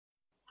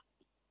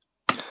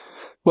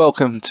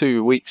Welcome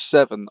to week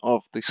 7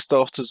 of the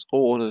Starters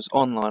Orders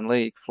Online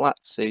League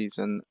flat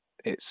season.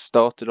 It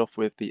started off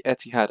with the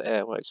Etihad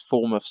Airways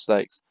Falmouth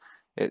Stakes.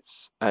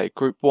 It's a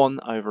Group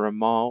 1 over a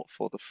mile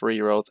for the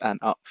 3-year-olds and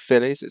up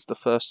fillies. It's the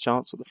first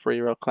chance for the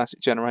 3-year-old Classic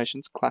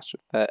Generations clash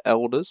with their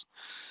elders.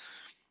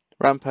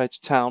 Rampage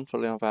Town for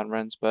Leon van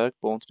Rensburg,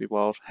 Born to be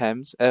Wild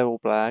Hems,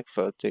 Errol Blag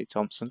for D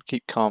Thompson,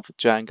 Keep Calm for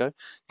Django,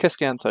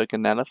 Kescianto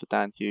Ganella for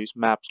Dan Hughes,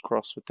 Mabs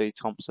Cross for D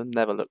Thompson,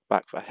 Never Look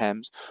Back for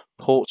Hems,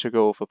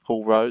 Portugal for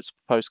Paul Rhodes,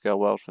 Postgirl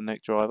World for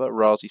Nick Driver,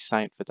 Razi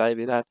Saint for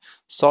David Ladd,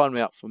 Sign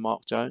Me Up for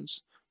Mark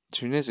Jones,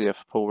 Tunisia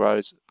for Paul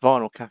Rhodes,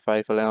 Vinyl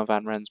Cafe for Leon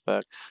van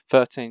Rensburg,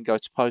 13 Go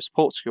to Post,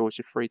 Portugal is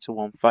your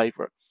 3-1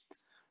 favourite.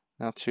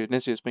 Now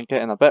Tunisia has been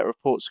getting the better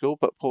of Portugal,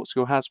 but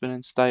Portugal has been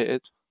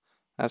instated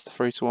as the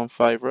 3-1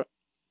 favourite,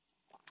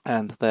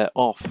 and they're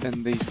off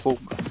in the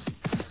Falmouth.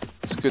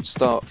 It's a good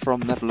start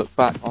from Never Look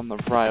Back on the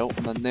rail.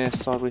 On the near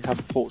side we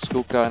have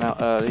Portugal going out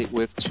early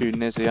with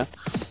Tunisia,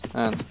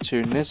 and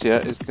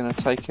Tunisia is going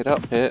to take it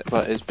up here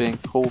but is being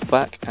pulled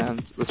back,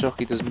 and the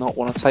jockey does not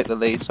want to take the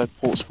lead, so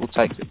Portugal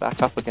takes it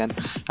back up again,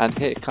 and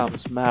here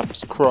comes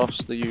Mabs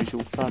Cross, the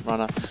usual front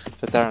runner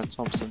for Darren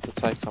Thompson, to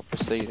take up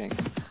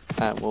proceedings,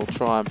 and we'll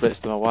try and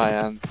blitz them away.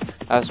 And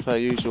as per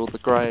usual, the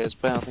grey is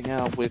bounding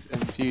out with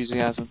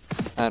enthusiasm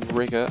and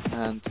rigour,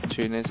 and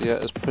Tunisia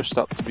has pushed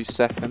up to be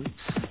second.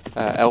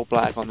 L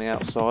Black on the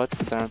outside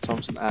for Darren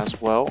Thompson as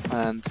well,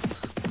 and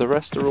the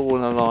rest are all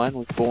in a line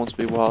with Born to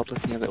be Wild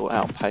looking a little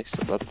outpaced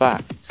at the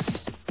back.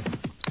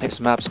 It's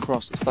Mabs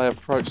Cross as they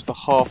approach the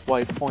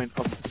halfway point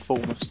of the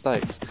Falmouth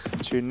Stakes.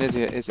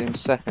 Tunisia is in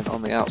second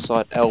on the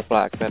outside, L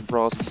Black, then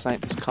Razi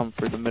Saint has come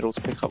through the middle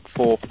to pick up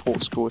fourth.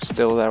 Portugal is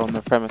still there on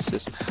the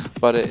premises,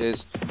 but it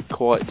is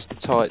quite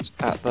tight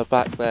at the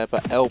back there.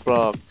 But L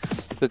Black,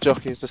 the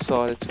jockey, has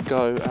decided to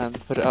go and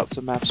put it up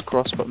to Mabs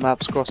Cross, but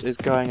Mabs Cross is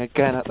going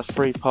again at the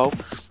free pole,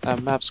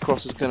 and Mabs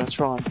Cross is going to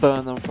try and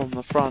burn them from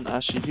the front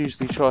as she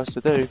usually tries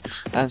to do,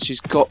 and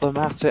she's got them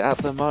at it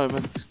at the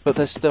moment, but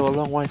there's still a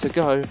long way to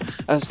go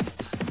as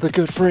the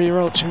good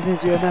 3-year-old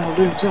Tunisia now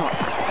looms up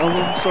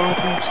alongside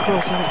Mabs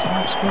Cross, and it's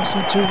Mabs Cross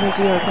and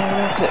Tunisia going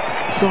at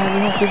it.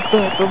 Signing up in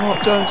third for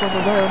Mark Jones on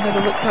the rail. Never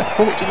Look Back,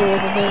 Portugal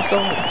on the near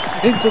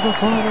side into the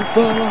final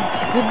furlong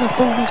in the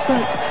Falmouth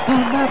Stakes,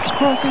 and Mabs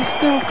Cross is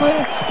still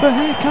clear, but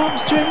here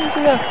comes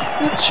Tunisia,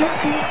 the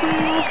champion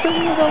 3-year-old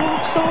filly, is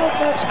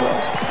alongside Mabs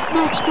Cross.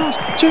 Mabs Cross,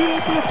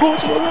 Tunisia,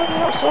 Portugal on the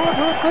outside,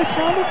 Rampage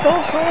down the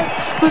far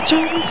side, but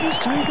Tunisia's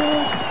too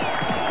good.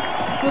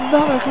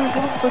 Another Group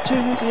 1 for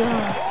Tunisia,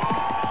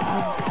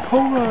 and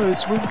Paul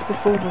Rhodes wins the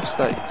Falmouth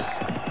Stakes.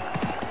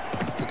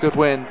 A good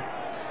win,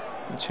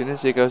 and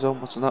Tunisia goes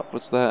onwards and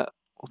upwards there.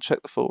 We'll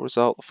check the full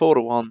result. The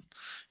 4-1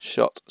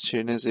 shot,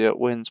 Tunisia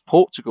wins.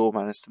 Portugal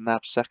managed to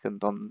nab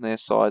second on the near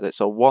side.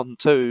 It's a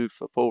 1-2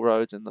 for Paul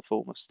Rhodes in the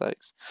Falmouth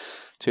Stakes.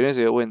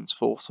 Tunisia wins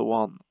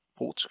 4-1.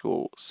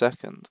 Portugal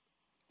second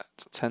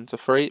at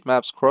 10-3.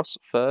 Mabs Cross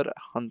third at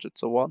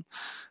 100-1.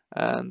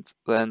 And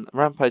then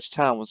Rampage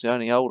Town was the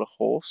only older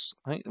horse.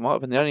 I think it might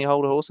have been the only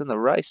older horse in the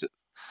race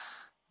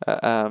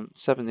at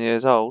 7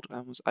 years old,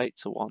 and was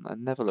 8-1.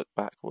 And Never Look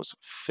Back was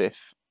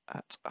 5th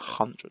at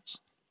 100s.